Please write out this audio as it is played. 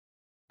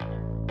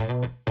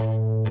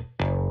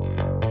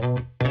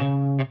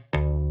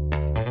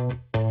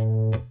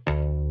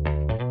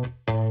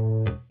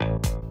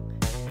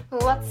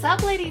What's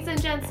up, ladies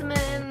and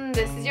gentlemen?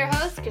 This is your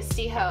host,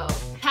 Christy Ho.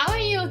 How are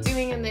you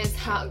doing in this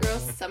hot girl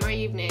summer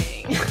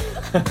evening?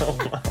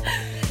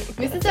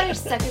 This is our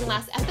second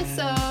last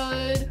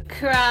episode.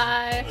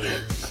 Cry.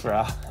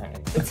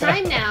 The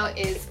time now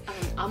is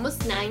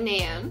almost 9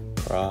 a.m.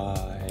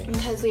 Cry.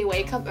 Because we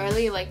wake up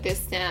early like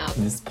this now.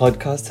 This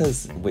podcast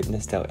has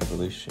witnessed our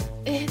evolution.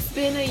 It's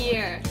been a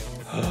year.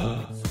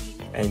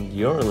 And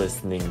you're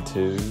listening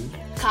to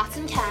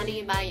Cotton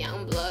Candy by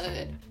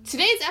Youngblood.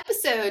 Today's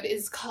episode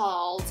is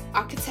called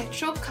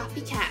Architectural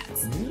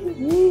Copycats.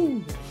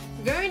 Woo.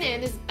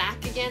 Vernon is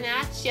back again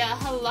at ya.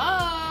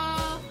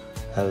 Hello.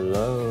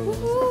 Hello.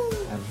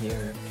 Woo-hoo. I'm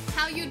here.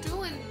 How you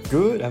doing?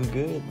 Good, I'm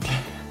good.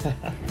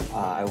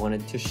 I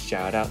wanted to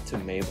shout out to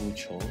Mabel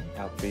Chong,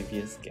 our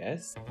previous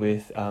guest,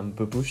 with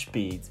babush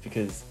beads,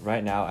 because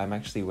right now I'm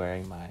actually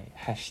wearing my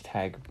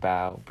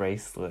 #bow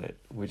bracelet,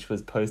 which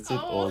was posted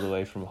all the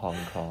way from Hong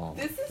Kong.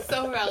 This is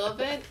so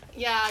relevant.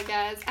 Yeah,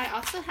 guys, I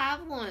also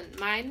have one.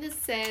 Mine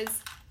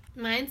says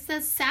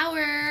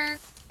sour.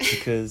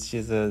 Because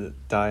she's a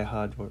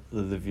diehard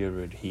Olivia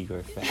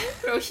Rodrigo fan.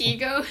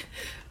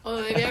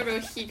 Olivia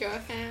Rodrigo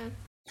fan.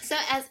 So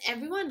as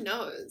everyone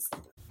knows,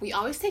 we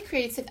always take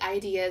creative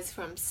ideas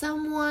from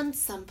someone,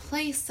 some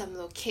place, some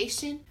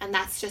location, and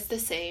that's just the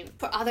same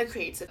for other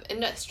creative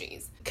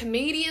industries.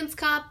 Comedians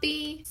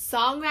copy,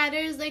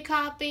 songwriters they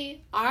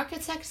copy,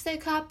 architects they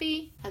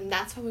copy, and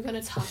that's what we're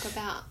going to talk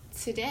about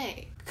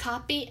today.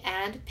 Copy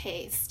and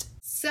paste.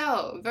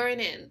 So,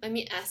 Vernon, let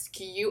me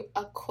ask you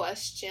a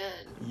question.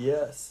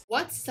 Yes.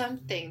 What's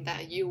something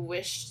that you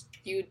wished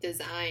you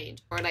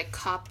designed or like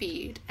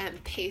copied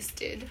and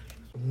pasted?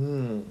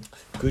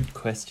 Good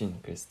question,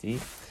 Christy.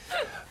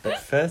 But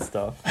first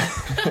off,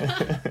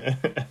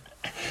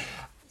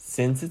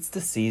 since it's the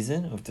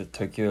season of the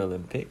Tokyo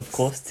Olympics, of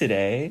course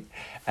today,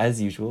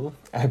 as usual,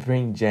 I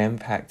bring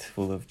jam-packed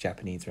full of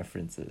Japanese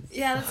references.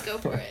 Yeah, let's go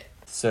for it.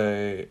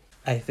 So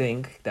I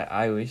think that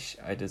I wish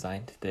I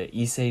designed the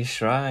Ise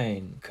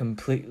Shrine,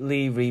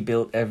 completely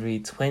rebuilt every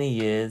 20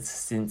 years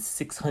since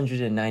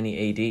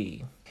 690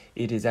 AD.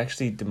 It is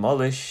actually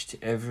demolished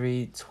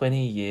every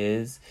 20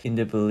 years in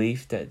the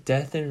belief that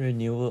death and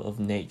renewal of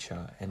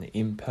nature and the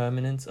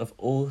impermanence of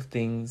all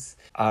things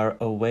are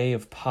a way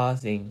of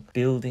passing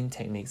building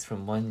techniques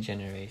from one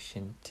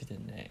generation to the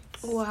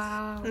next.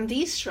 Wow. And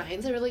these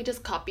shrines are really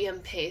just copy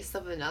and paste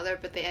of another,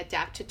 but they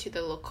adapt it to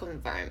the local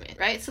environment,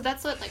 right? So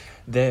that's what like...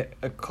 They're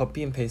a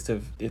copy and paste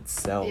of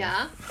itself.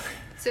 Yeah?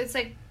 So it's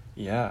like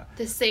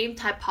the same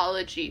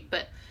typology,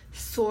 but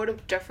sort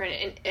of different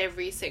in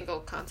every single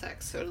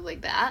context, sort of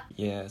like that.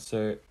 Yeah,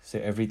 so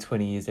every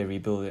 20 years they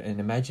rebuild it, and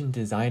imagine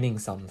designing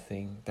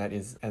something that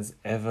is as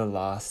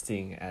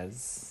everlasting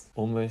as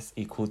almost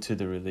equal to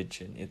the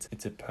religion.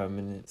 It's a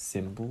permanent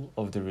symbol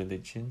of the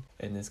religion,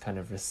 and this kind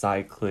of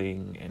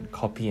recycling and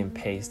copy and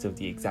paste of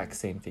the exact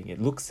same thing.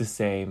 It looks the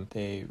same,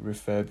 they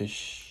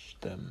refurbish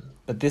them,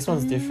 but this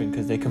one's different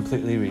because they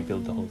completely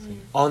rebuild the whole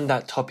thing. On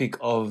that topic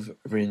of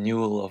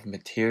renewal of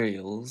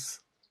materials,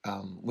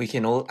 we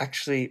can all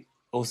actually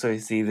also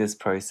see this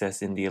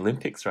process in the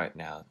Olympics right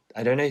now.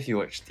 I don't know if you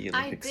watched the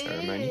Olympic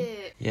ceremony.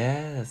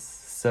 Yes.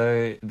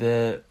 So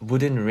the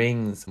wooden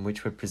rings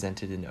which were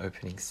presented in the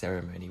opening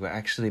ceremony were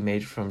actually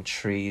made from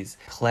trees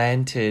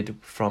planted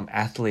from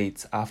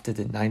athletes after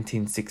the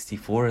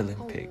 1964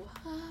 Olympics.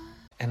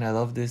 And I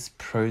love this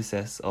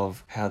process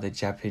of how the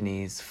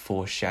Japanese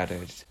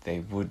foreshadowed they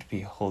would be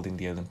holding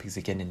the Olympics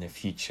again in the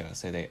future.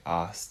 So they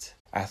asked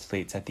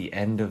athletes at the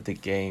end of the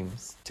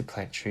games to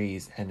plant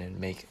trees and then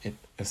make it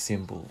a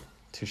symbol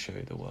to show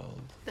the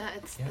world.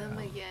 That's them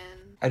again.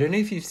 I don't know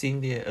if you've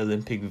seen the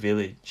Olympic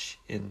Village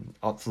in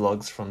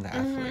vlogs from the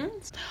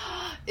athletes.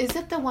 Is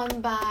it the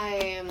one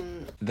by...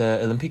 The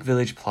Olympic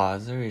Village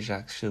Plaza is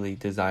actually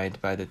designed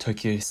by the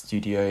Tokyo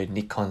studio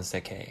Nikon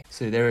Seikei.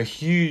 So they're a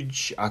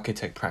huge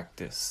architect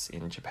practice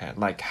in Japan,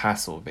 like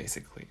Hassel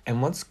basically.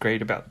 And what's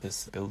great about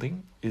this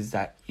building is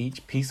that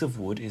each piece of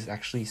wood is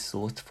actually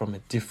sourced from a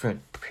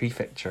different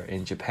prefecture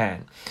in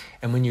Japan.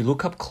 And when you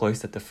look up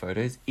close at the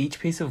photos, each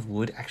piece of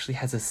wood actually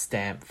has a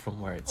stamp from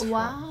where it's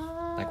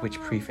from, like which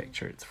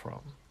prefecture it's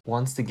from.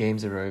 Once the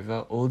games are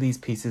over, all these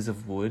pieces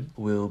of wood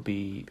will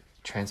be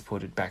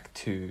transported back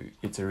to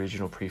its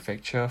original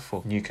prefecture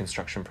for new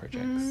construction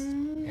projects.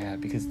 Yeah,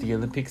 because the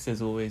Olympics,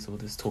 there's always all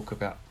this talk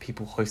about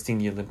people hosting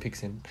the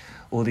Olympics and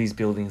all these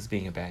buildings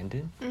being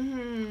abandoned.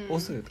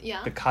 Also,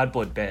 the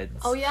cardboard beds.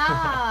 Oh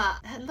yeah,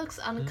 that looks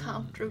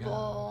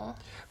uncomfortable.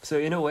 So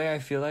in a way, I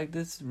feel like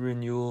this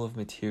renewal of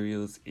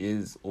materials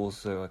is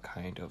also a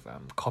kind of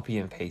copy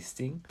and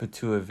pasting, but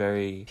to a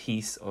very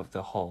piece of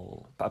the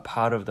whole, a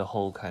part of the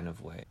whole kind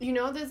of way. You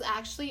know, there's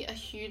actually a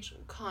huge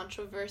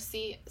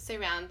controversy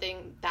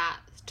surrounding that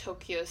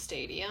Tokyo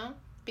Stadium.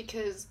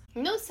 Because,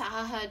 you know,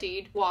 Zaha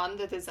Hadid won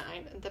the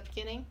design at the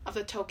beginning of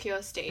the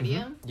Tokyo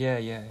Stadium? Yeah.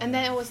 And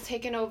then it was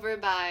taken over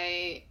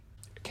by...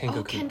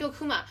 Kengo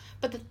Kuma.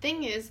 But the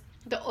thing is,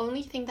 The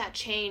only thing that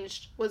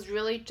changed was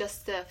really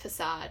just the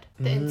facade.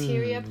 The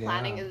interior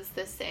planning is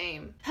the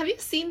same. Have you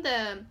seen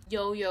the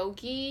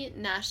Yoyogi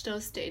National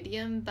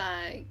Stadium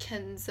by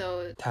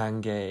Kenzo?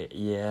 Tange,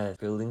 yeah,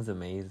 building's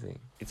amazing.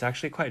 It's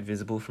actually quite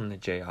visible from the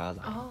JR line.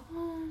 Oh.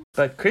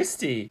 But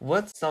Christy,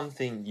 what's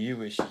something you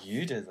wish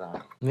you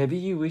designed? Maybe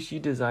you wish you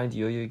designed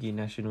Yoyogi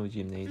National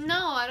Gymnasium.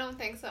 No, I don't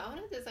think so. I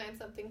want to design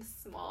something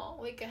small,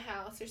 like a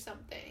house or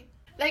something.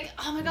 Like,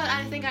 oh my god,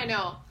 I think I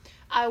know.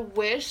 I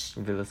wish...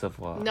 Villa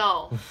Savoie.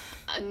 No.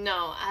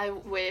 No, I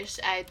wish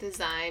I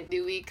designed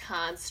Louis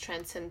Kahn's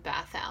Trenton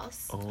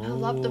bathhouse. I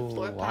love the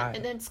floor plan.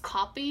 And then it's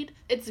copied.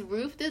 Its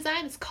roof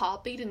design is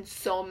copied in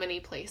so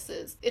many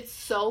places. It's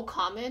so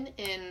common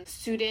in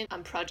student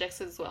projects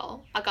as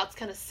well. I got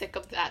kind of sick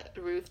of that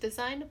roof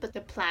design, but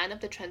the plan of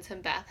the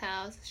Trenton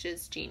bathhouse is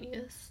just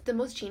genius. The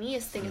most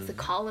genius thing is the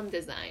column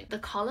design. The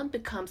column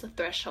becomes a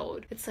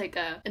threshold. It's like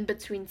a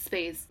in-between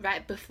space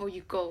right before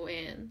you go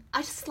in.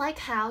 I just like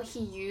how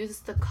he used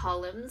the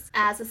columns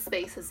as a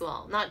space as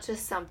well, not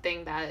just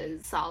something that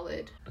is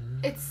solid.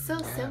 It's so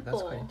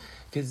simple.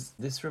 Because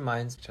this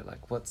reminds me,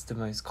 like, what's the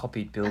most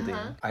copied building?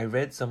 I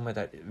read somewhere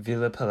that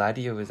Villa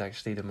Palladio is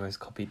actually the most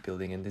copied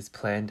building, and this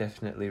plan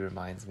definitely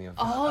reminds me of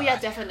that. Oh yeah,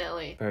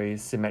 definitely. Very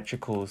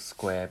symmetrical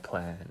square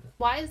plan.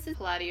 Why is the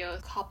Palladio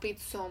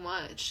copied so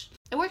much?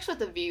 It works with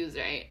the views,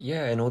 right?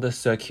 Yeah, and all the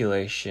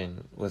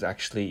circulation was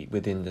actually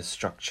within the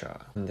structure,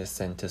 in the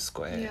center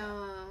square.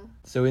 Yeah.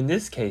 So in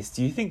this case,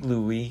 do you think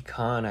Louis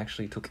Kahn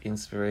actually took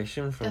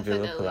inspiration from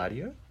Villa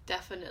Palladio?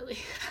 Definitely.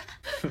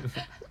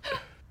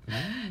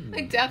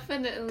 Like,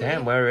 definitely.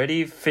 Damn, we're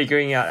already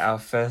figuring out our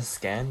first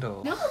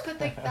scandal. No, but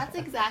like that's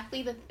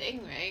exactly the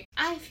thing, right?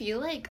 I feel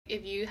like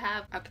if you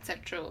have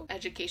architectural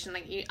education,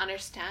 like you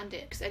understand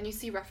it and you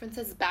see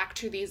references back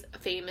to these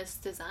famous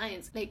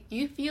designs, like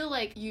you feel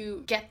like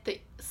you get the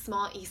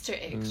small Easter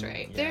eggs,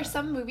 right? Yeah. There are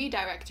some movie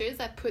directors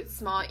that put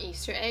small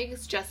Easter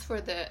eggs just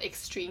for the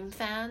extreme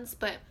fans,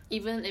 but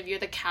even if you're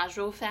the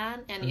casual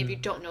fan and if you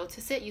don't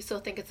notice it, you still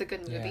think it's a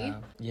good movie.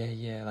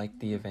 Yeah, like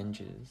the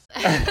Avengers.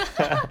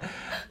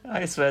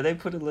 I swear they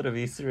put a lot of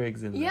Easter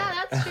eggs in there.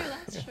 Yeah,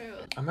 that's true.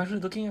 I'm actually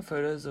looking at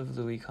photos of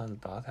Louis Kahn's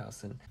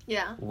bathhouse, and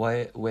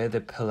where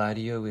the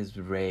Palladio is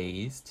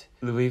raised,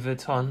 Louis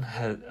Vuitton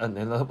has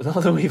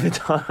not Louis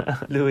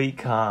Vuitton. Louis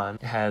Kahn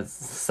has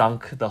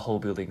sunk the whole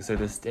building, so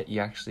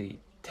you actually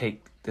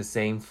take the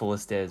same 4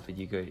 stairs, but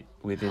you go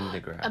within the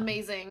ground.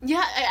 Amazing.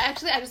 Yeah, I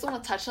just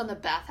want to touch on the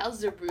bathhouse,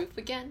 the roof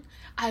again.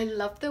 I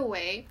love the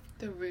way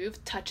the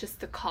roof touches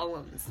the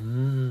columns.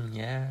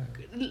 Yeah.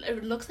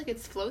 It looks like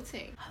it's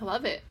floating. I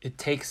love it. It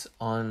takes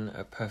on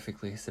a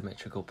perfectly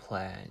symmetrical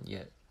plan,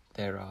 yet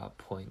there are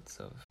points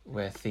of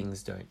where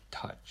things don't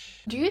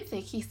touch. Do you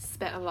think he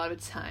spent a lot of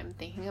time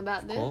thinking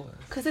about this? Of course.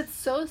 Because it's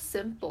so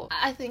simple.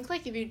 I think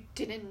like if you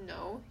didn't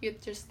know,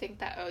 you'd just think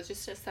that it was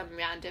just some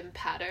random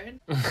pattern.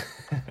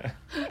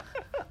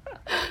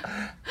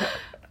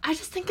 I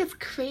just think it's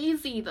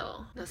crazy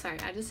though. No, sorry,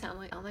 I just sound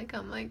like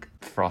I'm like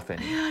frothing.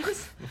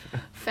 just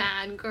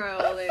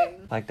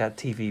fangirling. Like that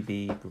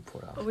TVB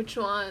reporter. Which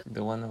one?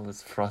 The one that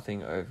was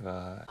frothing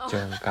over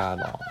Zheng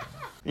Galong.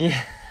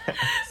 Yeah.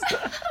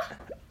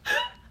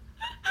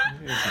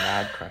 It was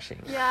mad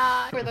crushing.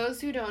 Yeah. For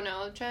those who don't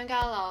know, Zheng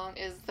Galong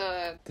is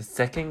the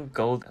second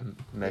gold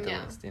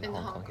medalist in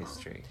Hong Kong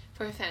history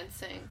for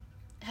fencing.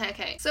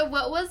 Okay, so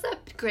what was the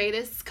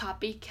greatest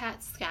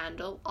copycat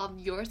scandal of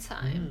your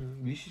time?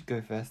 You should go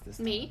first this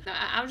time. Me? No,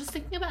 I was just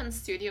thinking about in the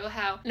studio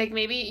how, like,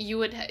 maybe you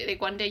would,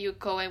 like, one day you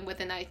go in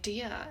with an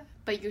idea,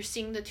 but you're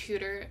seeing the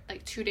tutor,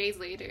 like, 2 days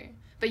later.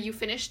 But you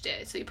finished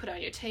it, so you put it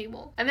on your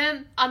table. And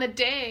then on a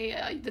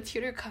day, the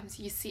tutor comes,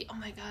 you see, oh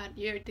my god,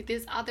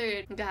 this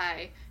other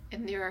guy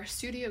in your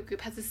studio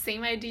group has the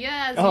same idea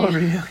as you. Oh,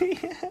 really?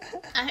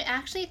 I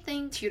actually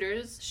think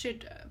tutors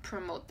should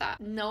promote that.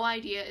 No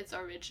idea is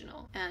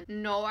original and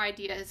no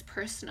idea is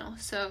personal.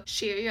 So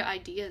share your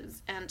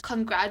ideas and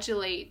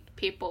congratulate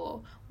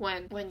people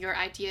when your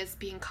idea is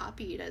being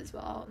copied as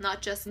well.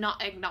 Not just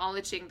not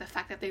acknowledging the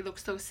fact that they look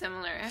so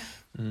similar.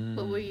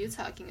 What were you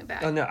talking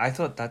about? Oh no, I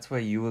thought that's where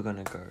you were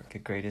gonna go. The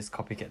greatest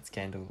copycat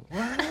scandal.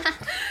 What?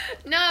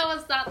 No, it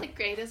was not the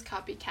greatest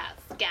copycat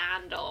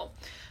scandal.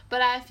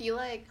 But I feel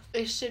like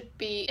it should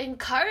be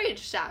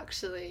encouraged,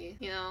 actually,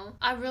 you know?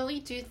 I really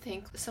do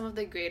think some of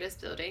the greatest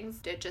buildings,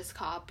 they're just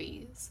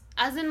copies.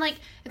 As in, like,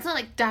 it's not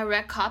like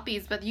direct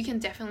copies, but you can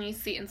definitely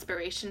see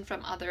inspiration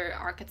from other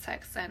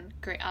architects and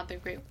other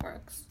great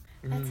works.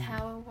 That's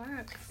how it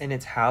works. And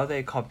it's how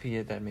they copy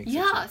it that makes it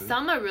so good.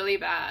 Some are really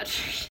bad.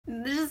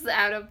 They're just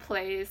out of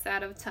place,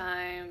 out of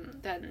time,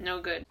 that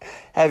no good.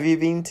 Have you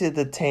been to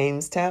the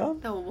Thames Town?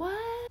 The what?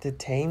 The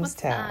Thames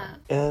What's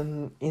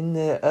Town. In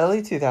the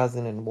early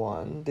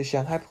 2001, the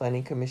Shanghai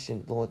Planning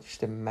Commission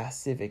launched a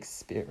massive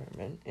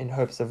experiment in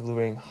hopes of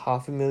luring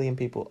 500,000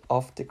 people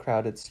off the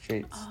crowded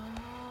streets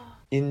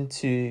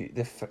into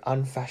the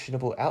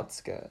unfashionable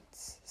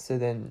outskirts. So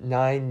then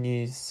 9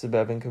 new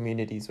suburban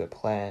communities were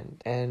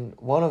planned, and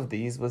one of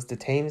these was the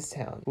Thames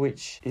Town,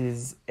 which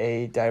is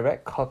a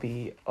direct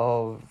copy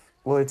of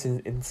Well, it's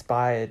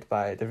inspired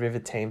by the River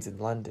Thames in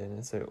London,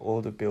 and so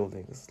all the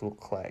buildings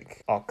look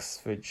like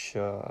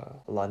Oxfordshire,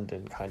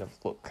 London kind of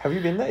look. Have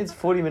you been there? It's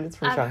 40 minutes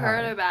from I've Shanghai.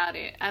 heard about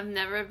it. I've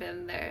never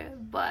been there,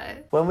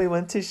 but When we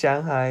went to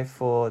Shanghai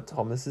for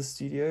Thomas's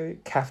studio,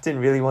 Captain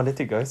really wanted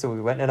to go, so we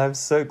went, and I'm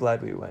so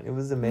glad we went. It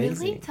was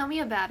amazing. really, tell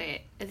me about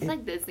it. Is it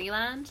like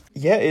Disneyland?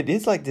 Yeah, it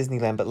is like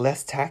Disneyland, but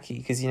less tacky,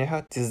 because you know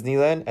how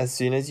Disneyland, as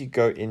soon as you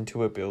go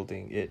into a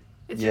building,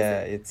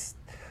 it's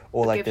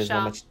or a like gift there's shop.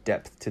 not much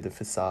depth to the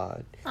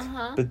facade.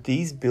 Uh-huh. But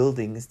these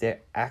buildings, they're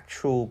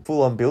actual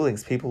full-on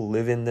buildings. People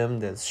live in them,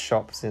 there's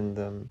shops in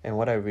them. And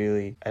what I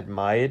really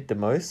admired the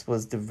most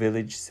was the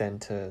village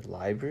center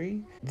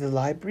library. The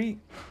library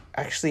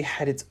actually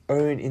had its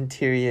own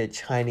interior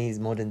Chinese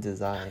modern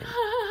design.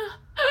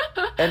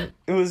 And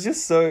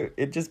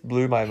it just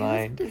blew my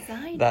mind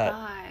Designed that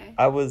by.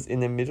 I was in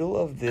the middle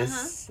of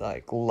this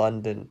like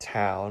London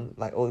town,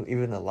 like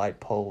even the light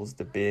poles,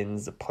 the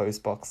bins, the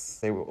post box,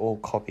 they were all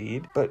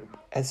copied. But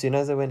as soon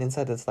as I went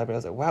inside this library, I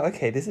was like, wow,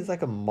 okay, this is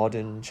like a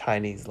modern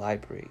Chinese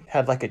library.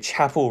 Had like a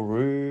chapel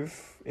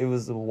roof. It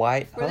was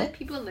white. Were there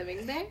people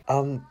living there?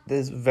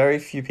 There's very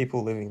few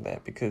people living there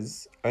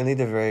because only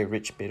the very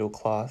rich middle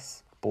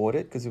class bought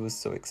it because it was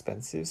so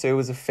expensive. So it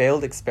was a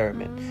failed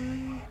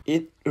experiment.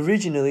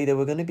 Originally there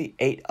were going to be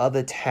 8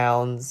 other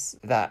towns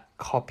that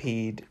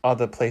copied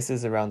other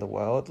places around the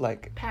world,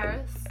 like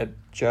Paris? a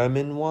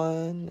German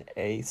one,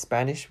 a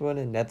Spanish one,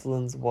 a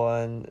Netherlands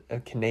one, a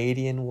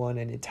Canadian one,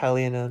 an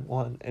Italian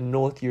one, a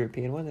North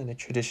European one, and a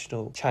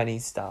traditional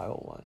Chinese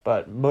style one.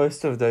 But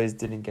most of those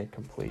didn't get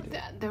completed.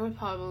 There was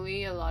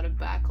probably a lot of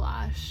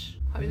backlash.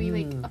 Probably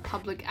like a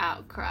public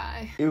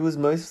outcry. It was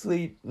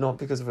mostly not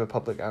because of a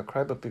public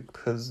outcry, but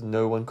because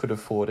no one could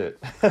afford it.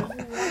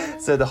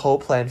 So the whole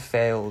plan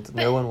failed.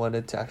 No one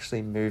wanted to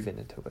actually move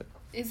into it.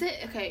 Is it?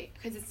 Okay,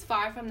 because it's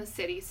far from the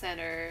city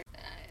center.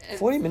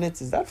 40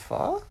 minutes, is that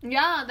far?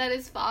 Yeah, that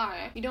is far.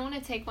 You don't want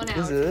to take 1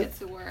 hour to get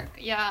to work.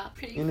 Yeah,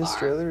 pretty far. In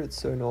Australia, it's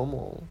so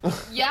normal.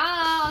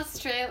 Yeah,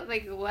 Australia,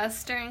 like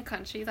Western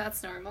country,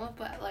 that's normal.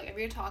 But like if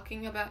you're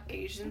talking about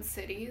Asian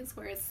cities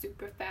where it's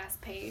super fast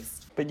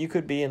paced. But you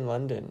could be in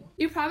London.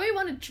 You probably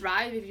want to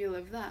drive if you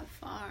live that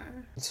far.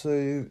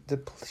 So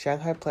the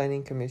Shanghai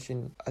Planning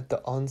Commission at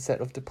the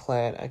onset of the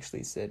plan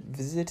actually said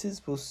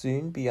visitors will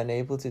soon be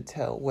unable to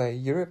tell where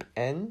Europe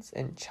ends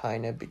and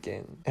China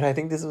begins. And I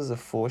think this was a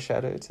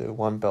foreshadow to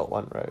One Belt,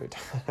 One Road.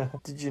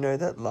 Did you know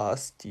that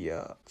last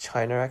year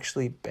China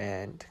actually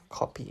banned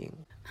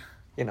copying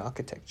in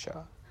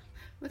architecture?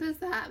 What does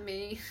that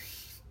mean?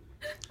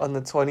 On the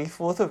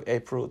 24th of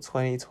April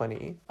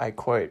 2020, I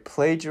quote,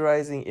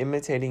 plagiarizing,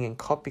 imitating and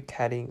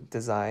copycatting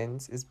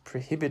designs is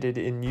prohibited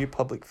in new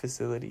public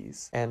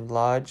facilities and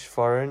large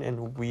foreign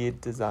and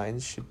weird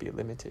designs should be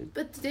limited.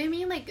 But do they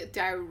mean like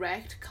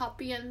direct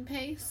copy and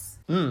paste?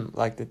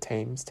 Like the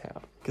Thames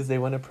town. Because they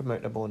want to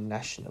promote a more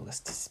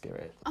nationalist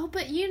spirit. Oh,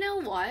 but you know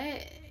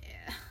what?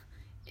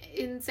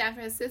 In San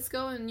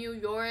Francisco and New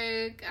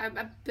York, I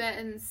bet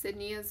in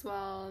Sydney as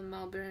well,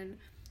 Melbourne,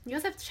 you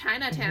guys have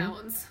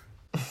Chinatowns.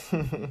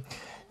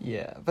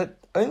 Yeah, but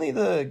only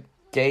the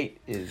gate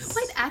is...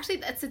 Wait, actually,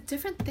 that's a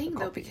different thing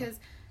though, because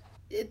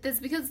this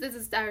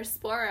is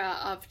diaspora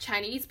of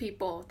Chinese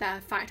people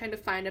that are trying to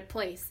find a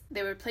place.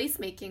 They were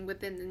placemaking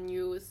within the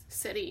new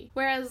city.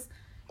 Whereas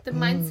the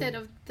mindset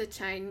of the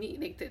Chinese,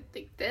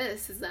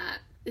 this is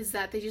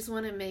that they just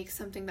want to make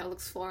something that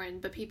looks foreign,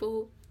 but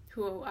people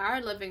who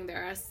are living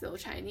there are still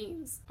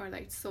Chinese or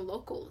like still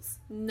locals.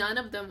 None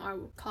of them are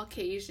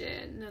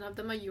Caucasian. None of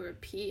them are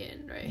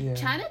European, right? Yeah.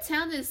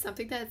 Chinatown is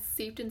something that's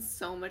steeped in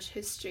so much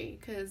history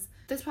because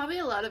there's probably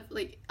a lot of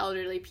like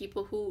elderly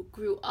people who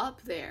grew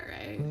up there,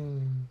 right?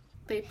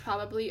 They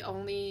probably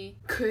only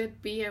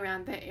could be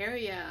around the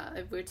area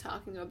if we're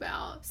talking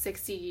about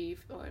 60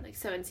 or like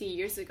 70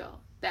 years ago.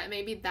 That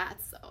maybe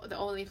that's the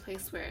only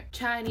place where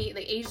Chinese,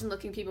 like Asian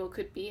looking people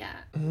could be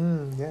at.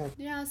 Yeah.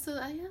 Yeah, so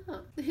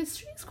the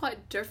history is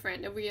quite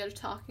different if we are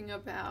talking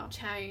about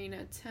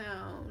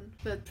Chinatown.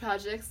 But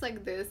projects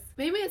like this,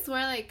 maybe it's more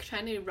like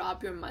trying to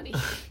rob your money.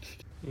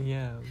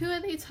 Yeah. Who are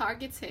they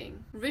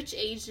targeting? Rich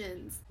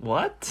Asians.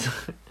 What?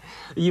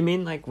 You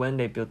mean like when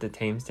they built the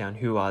Thames down,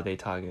 who are they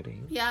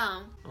targeting?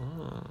 Yeah.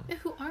 Oh. Yeah,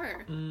 who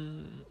are?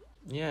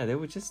 Yeah, they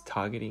were just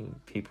targeting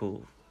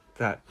people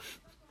that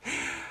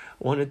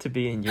wanted to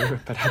be in Europe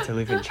but had to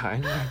live in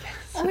China, I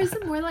guess. Or is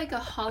it more like a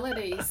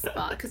holiday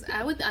spot? Because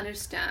I would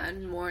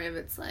understand more if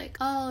it's like,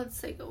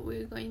 it's like,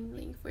 we're going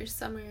like for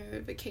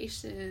summer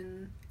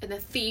vacation in a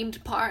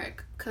themed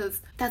park.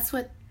 Because that's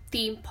what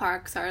theme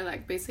parks are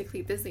like,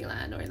 basically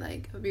Disneyland or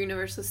like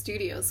Universal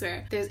Studios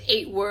where there's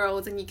 8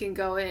 worlds and you can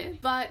go in.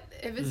 But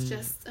if it's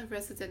just a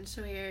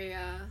residential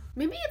area,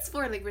 maybe it's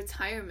for like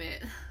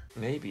retirement.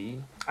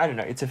 Maybe. I don't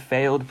know. It's a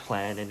failed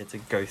plan and it's a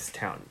ghost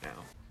town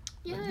now.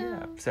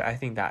 Yeah. So I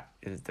think that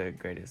is the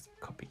greatest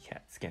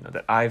copycat scandal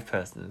that I've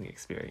personally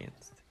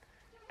experienced.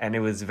 And it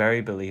was very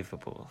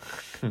believable.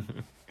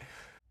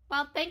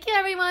 Well, thank you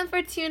everyone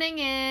for tuning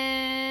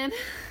in.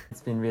 It's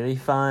been really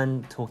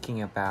fun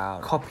talking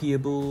about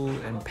copyable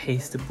and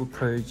pastable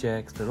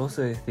projects, but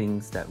also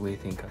things that we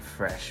think are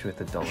fresh with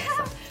the dollar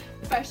sign.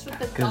 Fresh with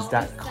the dollar Because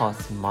that sign.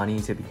 costs money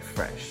to be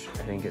fresh. I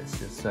think it's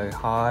just so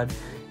hard,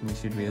 and we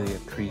should really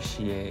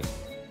appreciate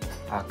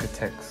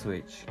architects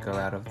which go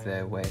out of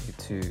their way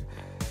to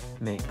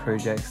make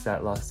projects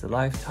that last a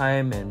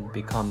lifetime and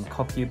become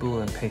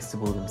copyable and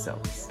pastable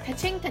themselves.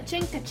 Ka-ching,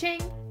 ka-ching,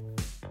 ka-ching.